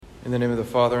In the name of the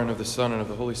Father, and of the Son, and of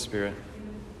the Holy Spirit.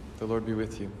 The Lord be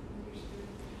with you.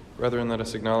 Brethren, let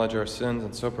us acknowledge our sins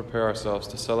and so prepare ourselves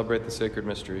to celebrate the sacred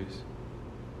mysteries.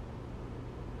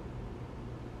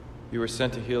 You were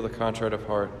sent to heal the contrite of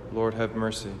heart. Lord, have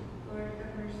mercy. Lord,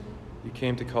 have mercy. You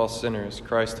came to call sinners.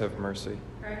 Christ, have mercy.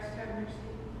 Christ, have mercy.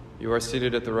 You are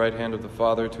seated at the right hand of the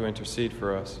Father to intercede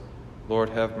for us. Lord,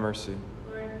 have mercy.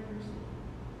 Lord, have mercy.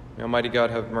 May Almighty God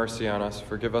have mercy on us,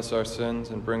 forgive us our sins,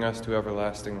 and bring us to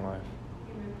everlasting life.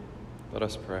 Amen. Let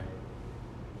us pray.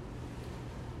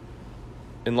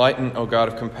 Enlighten, O God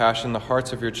of compassion, the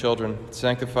hearts of your children,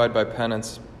 sanctified by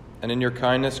penance, and in your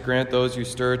kindness grant those you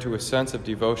stir to a sense of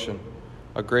devotion,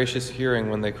 a gracious hearing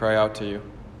when they cry out to you.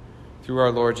 Through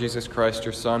our Lord Jesus Christ,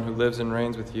 your Son, who lives and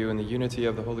reigns with you in the unity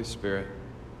of the Holy Spirit,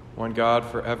 one God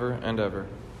forever and ever.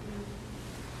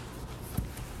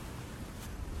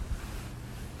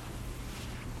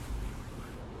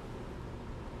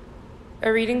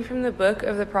 A reading from the book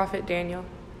of the prophet Daniel.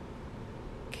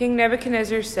 King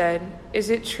Nebuchadnezzar said,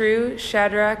 "Is it true,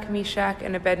 Shadrach, Meshach,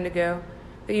 and Abednego,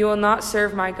 that you will not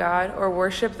serve my God or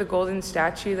worship the golden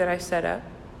statue that I set up?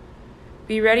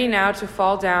 Be ready now to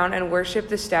fall down and worship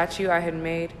the statue I had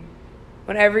made.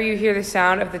 Whenever you hear the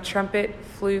sound of the trumpet,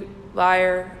 flute,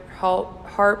 lyre,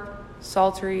 harp,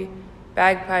 psaltery,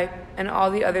 bagpipe, and all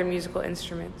the other musical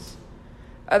instruments.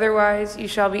 Otherwise, you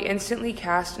shall be instantly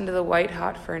cast into the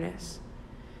white-hot furnace.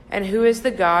 And who is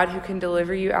the God who can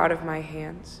deliver you out of my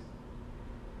hands?"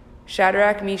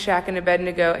 Shadrach, Meshach, and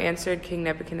Abednego answered King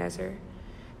Nebuchadnezzar,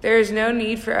 "There is no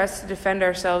need for us to defend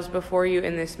ourselves before you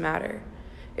in this matter.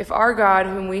 If our God,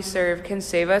 whom we serve, can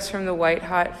save us from the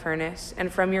white-hot furnace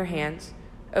and from your hands,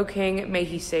 O king, may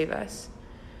he save us.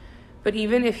 But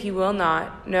even if he will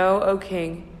not, know, O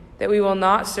king, that we will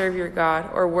not serve your God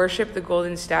or worship the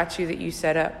golden statue that you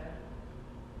set up."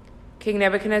 King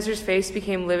Nebuchadnezzar's face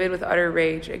became livid with utter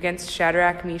rage against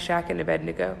Shadrach, Meshach, and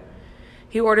Abednego.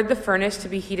 He ordered the furnace to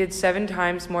be heated 7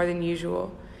 times more than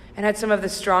usual, and had some of the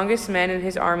strongest men in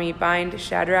his army bind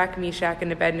Shadrach, Meshach,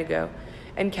 and Abednego,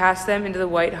 and cast them into the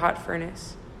white-hot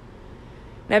furnace.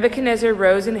 Nebuchadnezzar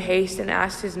rose in haste and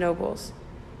asked his nobles,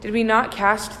 "Did we not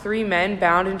cast 3 men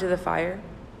bound into the fire?"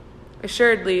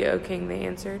 "Assuredly, O king," they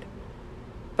answered.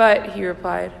 "But," he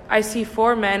replied, "I see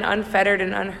 4 men unfettered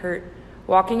and unhurt,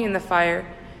 walking in the fire,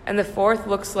 and the 4th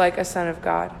looks like a son of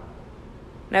God."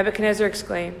 Nebuchadnezzar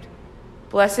exclaimed,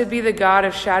 "Blessed be the God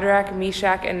of Shadrach,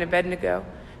 Meshach, and Abednego,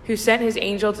 who sent his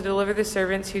angel to deliver the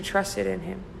servants who trusted in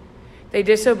him. They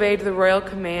disobeyed the royal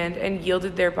command and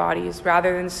yielded their bodies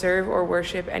rather than serve or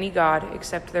worship any god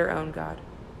except their own God."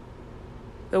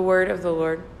 The word of the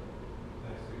Lord.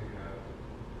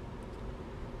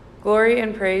 Glory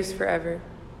and praise forever.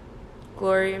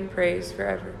 Glory and praise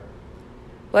forever.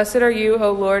 Blessed are you,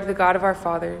 O Lord, the God of our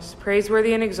fathers,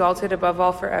 praiseworthy and exalted above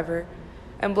all forever.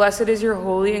 And blessed is your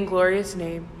holy and glorious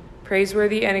name,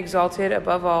 praiseworthy and exalted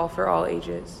above all for all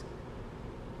ages.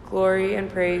 Glory and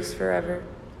praise forever.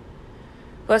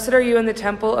 Blessed are you in the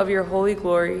temple of your holy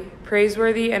glory,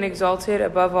 praiseworthy and exalted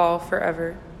above all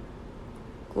forever.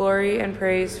 Glory and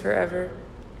praise forever.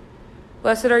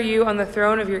 Blessed are you on the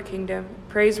throne of your kingdom,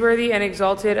 praiseworthy and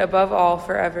exalted above all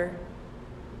forever.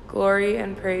 Glory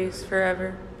and praise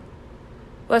forever.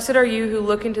 Blessed are you who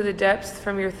look into the depths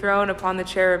from your throne upon the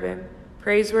cherubim,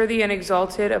 praiseworthy and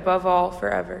exalted above all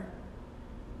forever.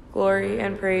 Glory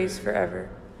and praise forever.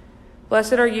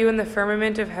 Blessed are you in the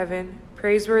firmament of heaven,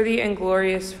 praiseworthy and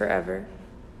glorious forever.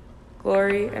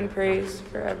 Glory and praise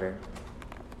forever.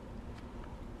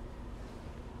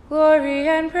 Glory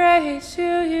and praise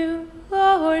to you,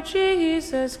 Lord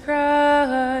Jesus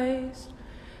Christ.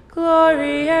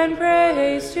 Glory and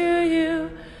praise to you,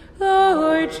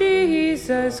 Lord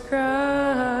Jesus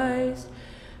Christ.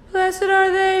 Blessed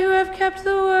are they who have kept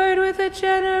the word with a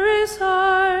generous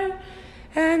heart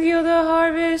and yield a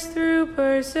harvest through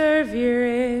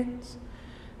perseverance.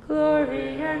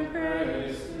 Glory and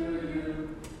praise to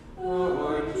you,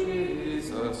 Lord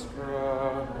Jesus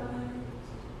Christ.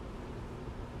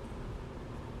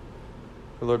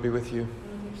 The Lord be with you.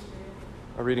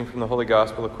 A reading from the Holy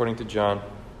Gospel according to John.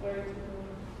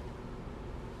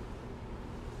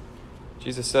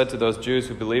 Jesus said to those Jews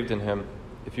who believed in him,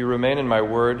 "If you remain in my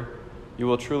word, you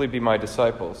will truly be my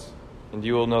disciples, and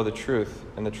you will know the truth,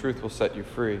 and the truth will set you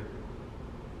free."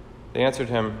 They answered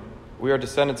him, "We are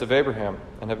descendants of Abraham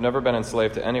and have never been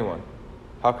enslaved to anyone.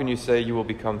 How can you say you will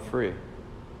become free?"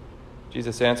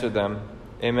 Jesus answered them,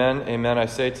 "Amen, amen, I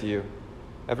say to you,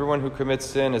 everyone who commits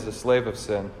sin is a slave of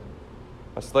sin.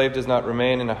 A slave does not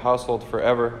remain in a household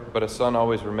forever, but a son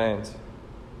always remains.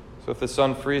 So if the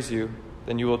Son frees you,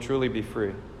 then you will truly be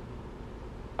free.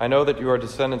 I know that you are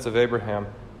descendants of Abraham,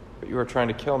 but you are trying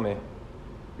to kill me,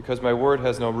 because my word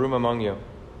has no room among you.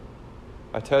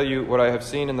 I tell you what I have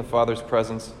seen in the Father's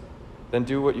presence, then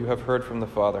do what you have heard from the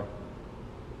Father."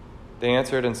 They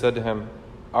answered and said to him,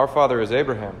 "Our father is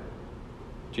Abraham."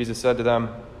 Jesus said to them,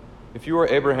 "If you were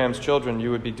Abraham's children,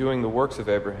 you would be doing the works of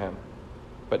Abraham.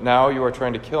 But now you are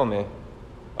trying to kill me,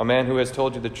 a man who has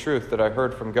told you the truth that I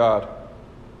heard from God.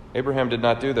 Abraham did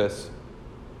not do this.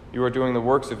 You are doing the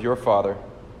works of your father."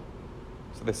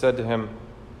 So they said to him,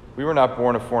 "We were not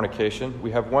born of fornication.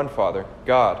 We have one Father,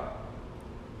 God."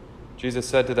 Jesus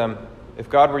said to them, "If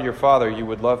God were your Father, you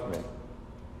would love me.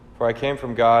 For I came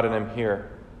from God and am here.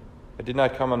 I did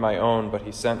not come on my own, but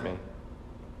he sent me."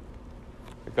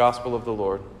 The Gospel of the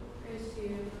Lord. Praise to you,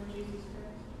 Lord Jesus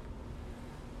Christ.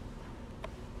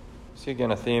 See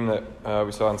again a theme that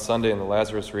we saw on Sunday in the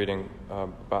Lazarus reading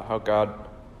about how God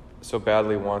so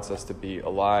badly wants us to be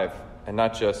alive, and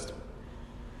not just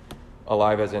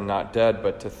alive as in not dead,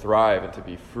 but to thrive and to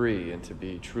be free and to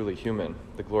be truly human.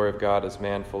 The glory of God is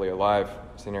man fully alive,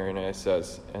 St. Irenaeus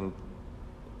says. And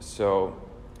so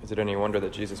is it any wonder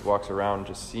that Jesus walks around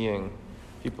just seeing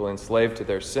people enslaved to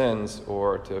their sins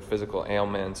or to physical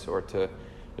ailments or to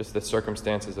just the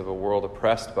circumstances of a world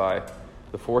oppressed by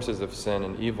the forces of sin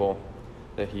and evil,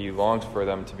 that he longs for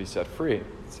them to be set free.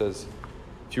 It says,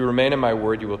 "If you remain in my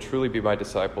word, you will truly be my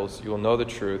disciples. You will know the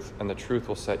truth, and the truth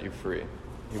will set you free."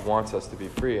 He wants us to be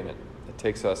free, and it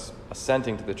takes us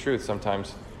assenting to the truth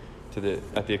sometimes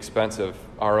at the expense of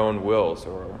our own wills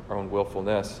or our own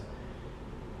willfulness.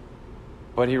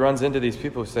 But he runs into these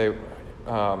people who say,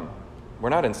 we're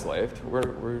not enslaved,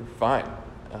 we're fine.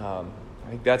 I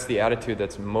think that's the attitude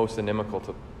that's most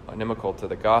inimical to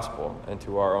the gospel and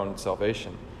to our own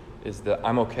salvation, is that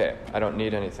I'm okay, I don't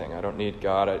need anything, I don't need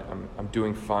God, I'm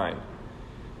doing fine.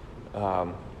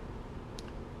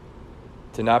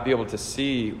 To not be able to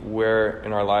see where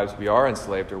in our lives we are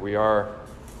enslaved or we are.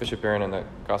 Bishop Barron in the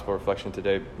Gospel Reflection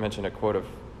today mentioned a quote of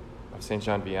St.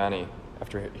 John Vianney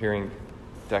after hearing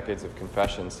decades of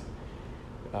confessions.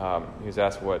 He was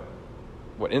asked what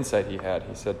insight he had.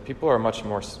 He said, "People are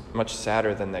much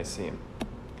sadder than they seem."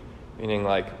 Meaning,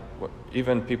 like,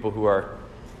 even people who are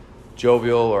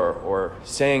jovial or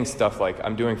saying stuff like,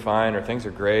 "I'm doing fine" or "things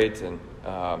are great," and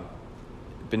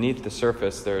beneath the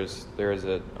surface, there is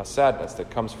a sadness that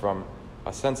comes from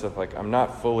a sense of, like, I'm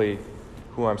not fully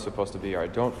who I'm supposed to be, or I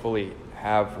don't fully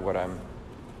have what I'm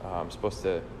supposed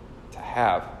to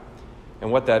have.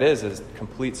 And what that is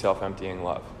complete self-emptying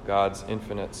love, God's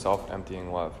infinite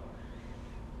self-emptying love.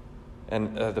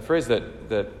 And the phrase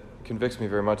that convicts me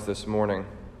very much this morning,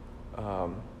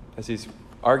 as he's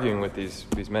arguing with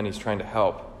these men he's trying to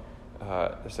help,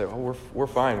 they say, "Oh, we're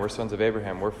fine, we're sons of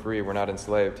Abraham, we're free, we're not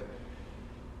enslaved."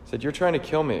 He said, "You're trying to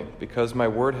kill me because my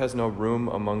word has no room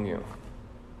among you."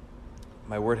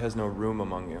 My word has no room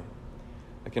among you.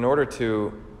 Like, in order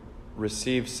to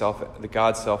receive the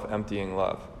God's self-emptying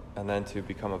love, and then to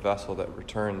become a vessel that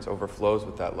overflows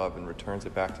with that love and returns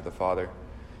it back to the Father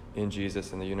in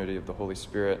Jesus and the unity of the Holy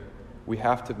Spirit, we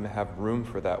have to have room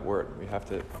for that word. We have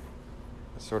to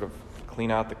sort of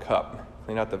clean out the cup,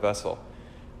 clean out the vessel.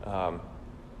 And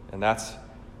that's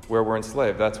where we're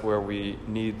enslaved. That's where we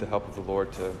need the help of the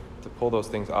Lord to pull those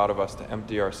things out of us, to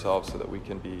empty ourselves so that we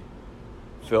can be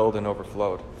filled and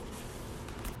overflowed.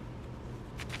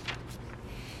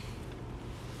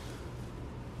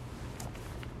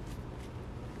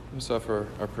 Let's offer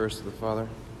our prayers to the Father.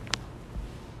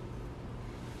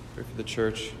 Pray for the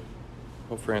Church,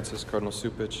 Pope Francis, Cardinal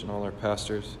Cupich, and all our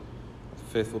pastors, the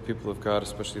faithful people of God,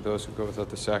 especially those who go without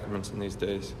the sacraments in these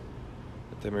days,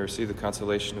 that they may receive the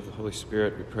consolation of the Holy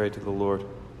Spirit. We pray to the Lord.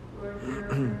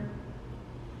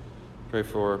 Pray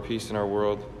for peace in our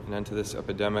world, an end to this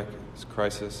epidemic, this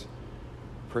crisis,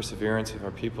 perseverance of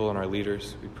our people and our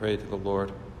leaders. We pray to the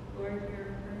Lord. Pray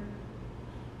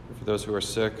for those who are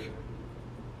sick,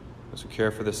 those who care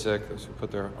for the sick, those who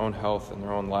put their own health and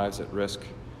their own lives at risk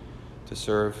to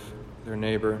serve their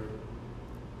neighbor.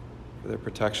 For their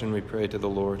protection, we pray to the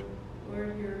Lord.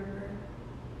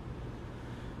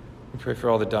 We pray for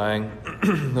all the dying,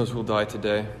 those who will die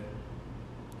today,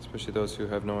 especially those who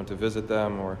have no one to visit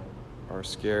them or are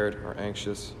scared or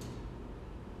anxious.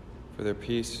 For their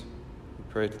peace, we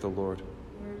pray to the Lord.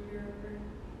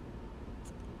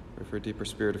 Pray for a deeper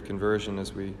spirit of conversion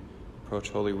as we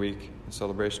approach Holy Week, the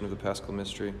celebration of the Paschal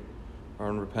Mystery, our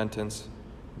own repentance,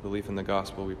 and belief in the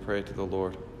gospel. We pray to the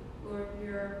Lord. Lord,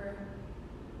 hear our prayer.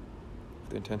 For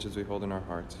the intentions we hold in our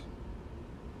hearts.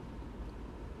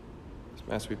 This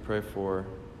Mass we pray for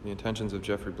the intentions of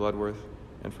Jeffrey Bloodworth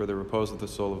and for the repose of the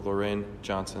soul of Lorraine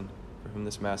Johnson, for whom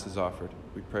this Mass is offered.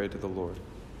 We pray to the Lord.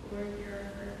 Lord, hear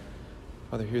our prayer.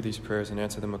 Father, hear these prayers and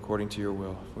answer them according to your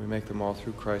will. We make them all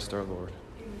through Christ our Lord.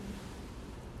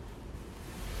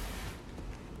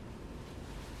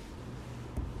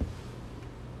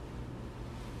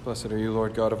 Blessed are you,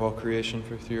 Lord God of all creation,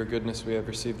 for through your goodness we have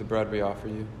received the bread we offer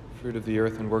you, fruit of the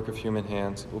earth and work of human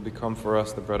hands. It will become for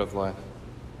us the bread of life.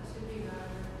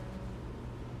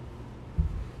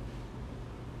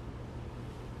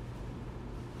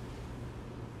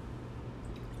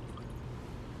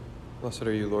 Blessed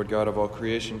are you, Lord God of all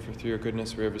creation, for through your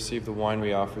goodness we have received the wine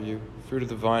we offer you, fruit of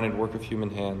the vine and work of human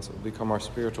hands. It will become our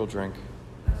spiritual drink.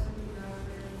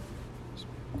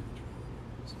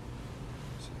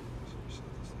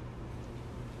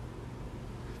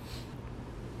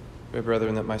 Pray,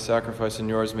 brethren, that my sacrifice and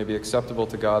yours may be acceptable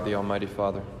to God, the Almighty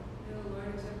Father. May the Lord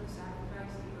accept the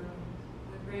sacrifice and the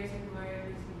offerings, the praise and glory of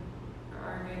his name, for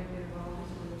our benefit of all his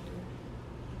holy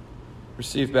church.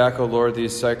 Receive back, O Lord,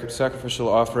 these sacrificial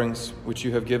offerings which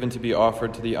you have given to be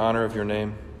offered to the honor of your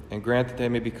name, and grant that they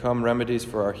may become remedies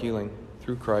for our healing,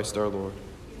 through Christ our Lord.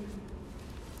 Amen.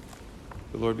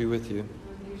 The Lord be with you. And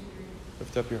with your spirit,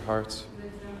 Lift up your hearts.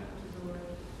 lift them up to the Lord.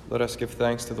 Let us give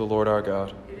thanks to the Lord our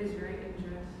God. It is right and just.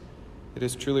 It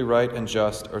is truly right and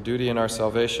just, our duty in our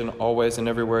salvation, always and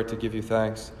everywhere to give you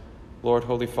thanks, Lord,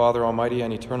 Holy Father, Almighty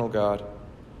and eternal God.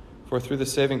 For through the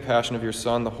saving passion of your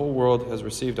Son, the whole world has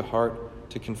received a heart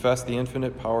to confess the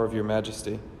infinite power of your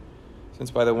majesty.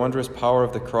 Since by the wondrous power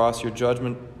of the cross your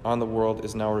judgment on the world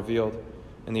is now revealed,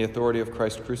 in the authority of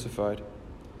Christ crucified.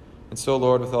 And so,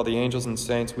 Lord, with all the angels and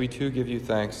saints, we too give you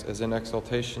thanks, as in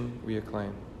exaltation we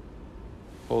acclaim.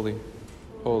 Holy,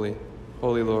 holy,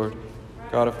 holy Lord,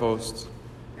 God of hosts,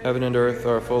 heaven and earth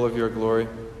are full of your glory.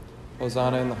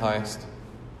 Hosanna in the highest.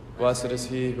 Blessed is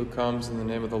he who comes in the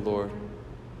name of the Lord.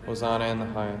 Hosanna in the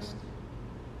highest.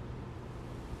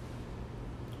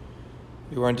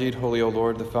 You are indeed holy, O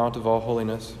Lord, the fount of all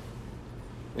holiness.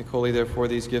 Make holy, therefore,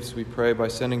 these gifts, we pray, by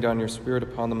sending down your Spirit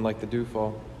upon them like the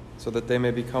dewfall, so that they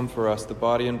may become for us the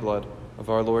body and blood of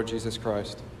our Lord Jesus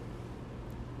Christ.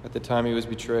 At the time he was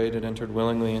betrayed and entered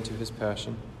willingly into his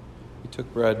passion, he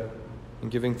took bread, and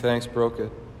giving thanks broke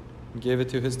it, and gave it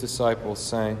to his disciples,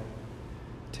 saying,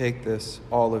 "Take this,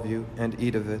 all of you, and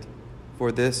eat of it,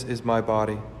 for this is my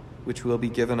body, which will be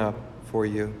given up for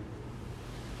you."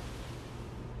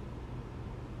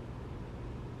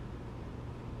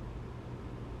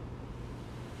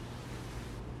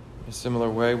 In a similar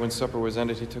way, when supper was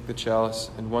ended, he took the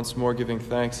chalice, and once more giving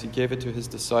thanks, he gave it to his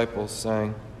disciples,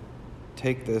 saying,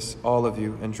 "Take this, all of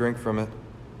you, and drink from it,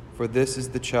 for this is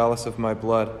the chalice of my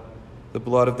blood, the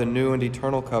blood of the new and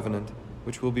eternal covenant,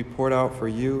 which will be poured out for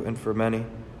you and for many,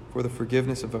 for the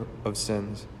forgiveness of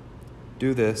sins.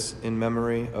 Do this in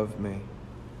memory of me."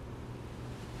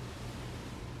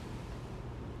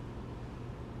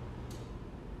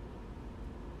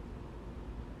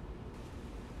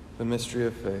 The mystery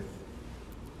of faith.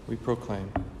 We proclaim.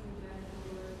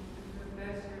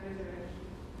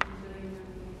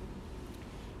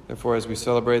 Therefore, as we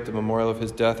celebrate the memorial of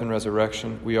his death and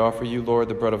resurrection, we offer you, Lord,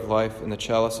 the bread of life and the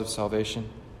chalice of salvation,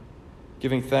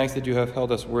 giving thanks that you have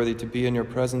held us worthy to be in your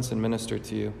presence and minister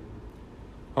to you.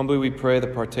 Humbly we pray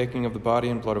that, partaking of the body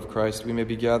and blood of Christ, we may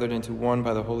be gathered into one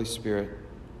by the Holy Spirit.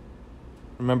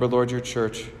 Remember, Lord, your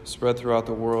church, spread throughout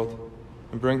the world,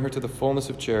 and bring her to the fullness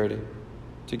of charity,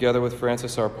 together with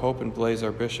Francis our Pope and Blaise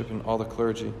our Bishop and all the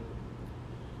clergy.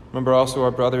 Remember also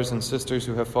our brothers and sisters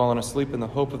who have fallen asleep in the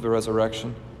hope of the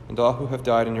resurrection, and all who have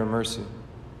died in your mercy.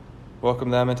 Welcome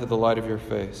them into the light of your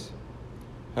face.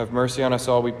 Have mercy on us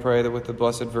all, we pray, that with the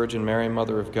Blessed Virgin Mary,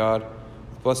 Mother of God,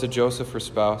 with blessed Joseph, her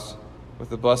spouse, with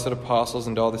the blessed apostles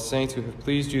and all the saints who have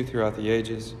pleased you throughout the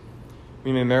ages,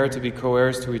 we may merit to be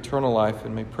co-heirs to eternal life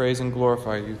and may praise and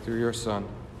glorify you through your Son,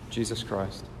 Jesus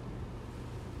Christ.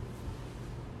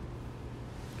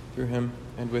 Through him,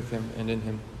 and with him, and in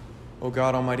him, O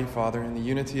God, Almighty Father, in the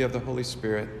unity of the Holy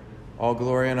Spirit, all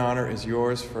glory and honor is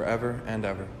yours forever and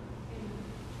ever.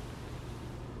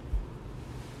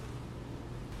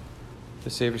 The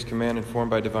Savior's command,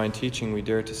 informed by divine teaching, we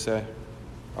dare to say,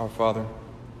 Our Father,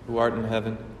 who art in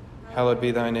heaven, hallowed be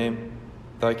thy name.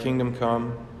 Thy kingdom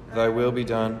come, thy will be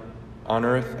done, on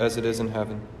earth as it is in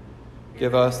heaven.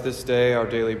 Give us this day our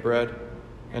daily bread,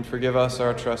 and forgive us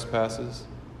our trespasses,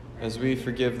 as we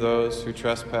forgive those who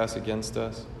trespass against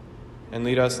us. And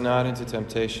lead us not into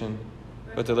temptation,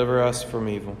 but deliver us from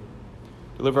evil.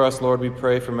 Deliver us, Lord, we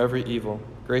pray, from every evil.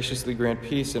 Graciously grant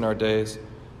peace in our days,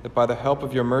 that by the help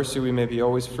of your mercy we may be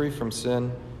always free from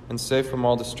sin and safe from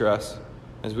all distress,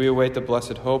 as we await the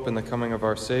blessed hope and the coming of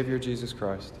our Savior, Jesus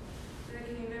Christ. The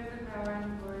kingdom, the power, and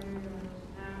the glory are yours,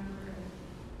 now and forever.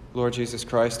 Lord Jesus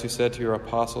Christ, who said to your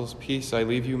apostles, Peace I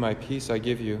leave you, my peace I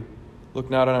give you, Look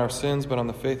not on our sins, but on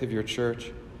the faith of your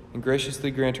church, and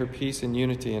graciously grant her peace and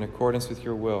unity in accordance with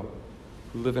your will,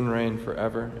 who live and reign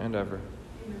forever and ever.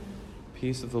 Amen.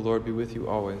 Peace of the Lord be with you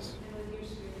always. And with your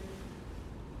spirit.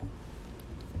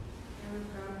 Lamb of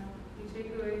God, you take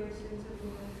away the sins of the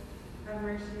world, have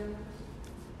mercy on us.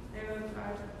 Lamb of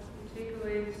God, you take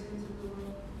away the sins of the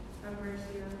world, have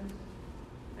mercy on us.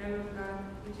 Lamb of God,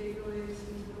 you take away the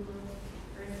sins of the world,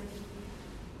 grant us peace.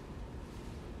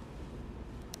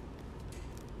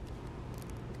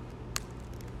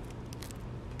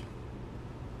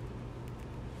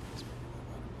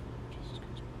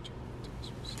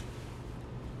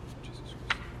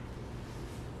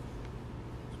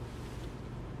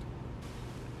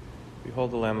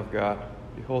 Behold the Lamb of God.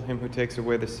 Behold him who takes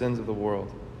away the sins of the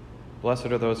world. Blessed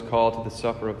are those called to the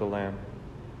supper of the Lamb.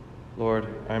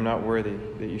 Lord, I am not worthy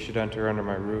that you should enter under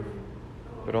my roof,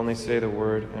 but only say the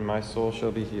word, and my soul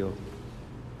shall be healed.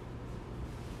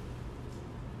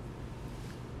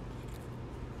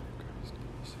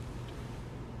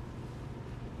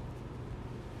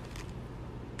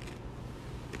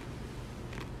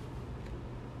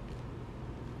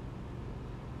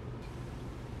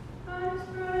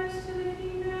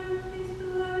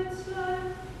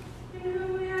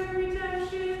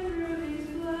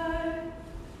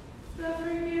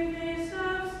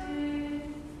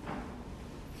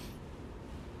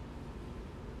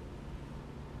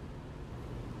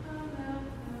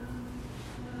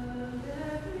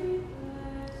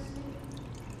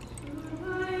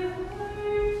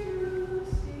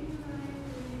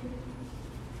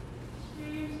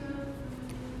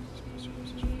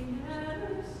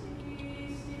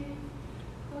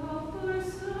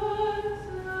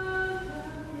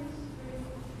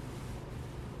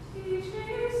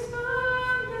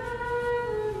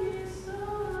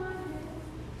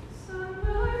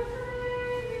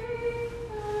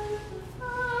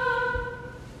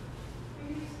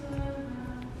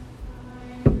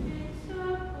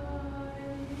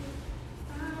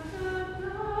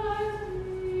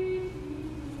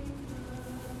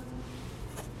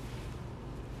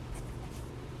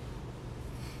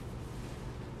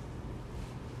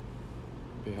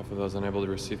 On behalf of those unable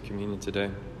to receive communion today,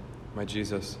 my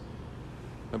Jesus,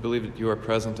 I believe that you are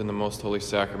present in the most holy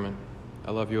sacrament.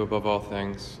 I love you above all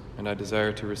things, and I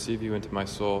desire to receive you into my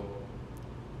soul.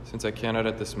 Since I cannot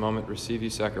at this moment receive you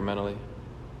sacramentally,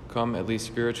 come at least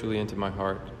spiritually into my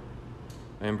heart.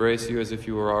 I embrace you as if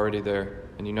you were already there,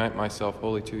 and unite myself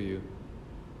wholly to you.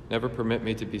 Never permit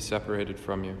me to be separated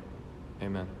from you.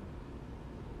 Amen.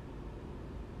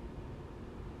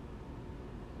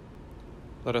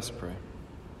 Let us pray.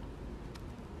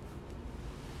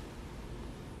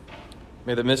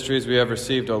 May the mysteries we have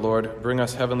received, O Lord, bring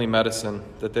us heavenly medicine,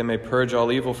 that they may purge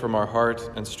all evil from our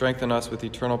heart and strengthen us with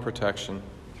eternal protection,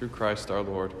 through Christ our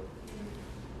Lord.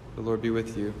 The Lord be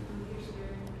with you.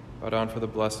 Bow down for the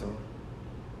blessing.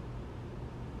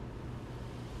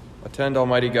 Attend,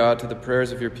 Almighty God, to the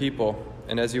prayers of your people,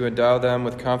 and as you endow them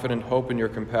with confident hope in your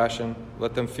compassion,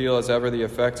 let them feel as ever the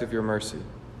effects of your mercy,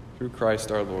 through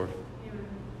Christ our Lord. Amen.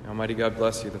 Almighty God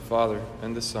bless you, the Father,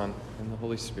 and the Son, and the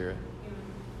Holy Spirit.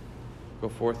 Go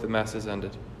forth, the Mass is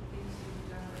ended.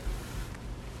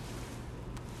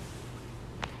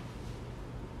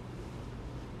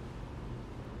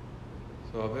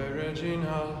 Salve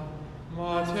Regina,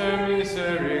 Mater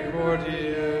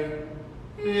misericordiae,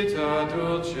 vita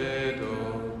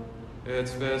dulcedo, et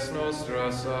spes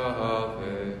nostra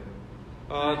salve.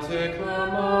 A te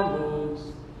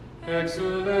clamamus,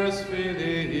 exules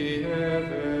Filii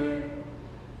Eve,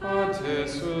 a te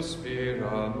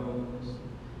suspiramus,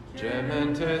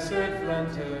 gementes et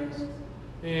flentes,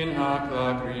 in hac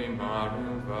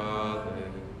lacrimarum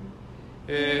vale.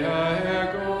 Ea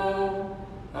ergo,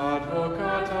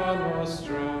 advocata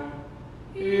nostra,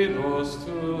 illos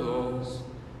tuos,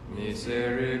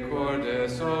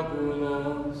 misericordes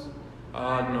oculos,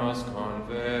 ad nos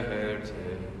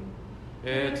converte.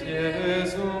 Et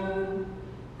Iesum,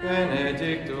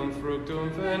 benedictum fructum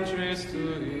ventris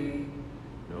tui,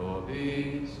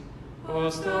 nobis,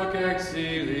 post hoc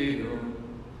exilium,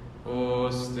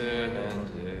 ostendam.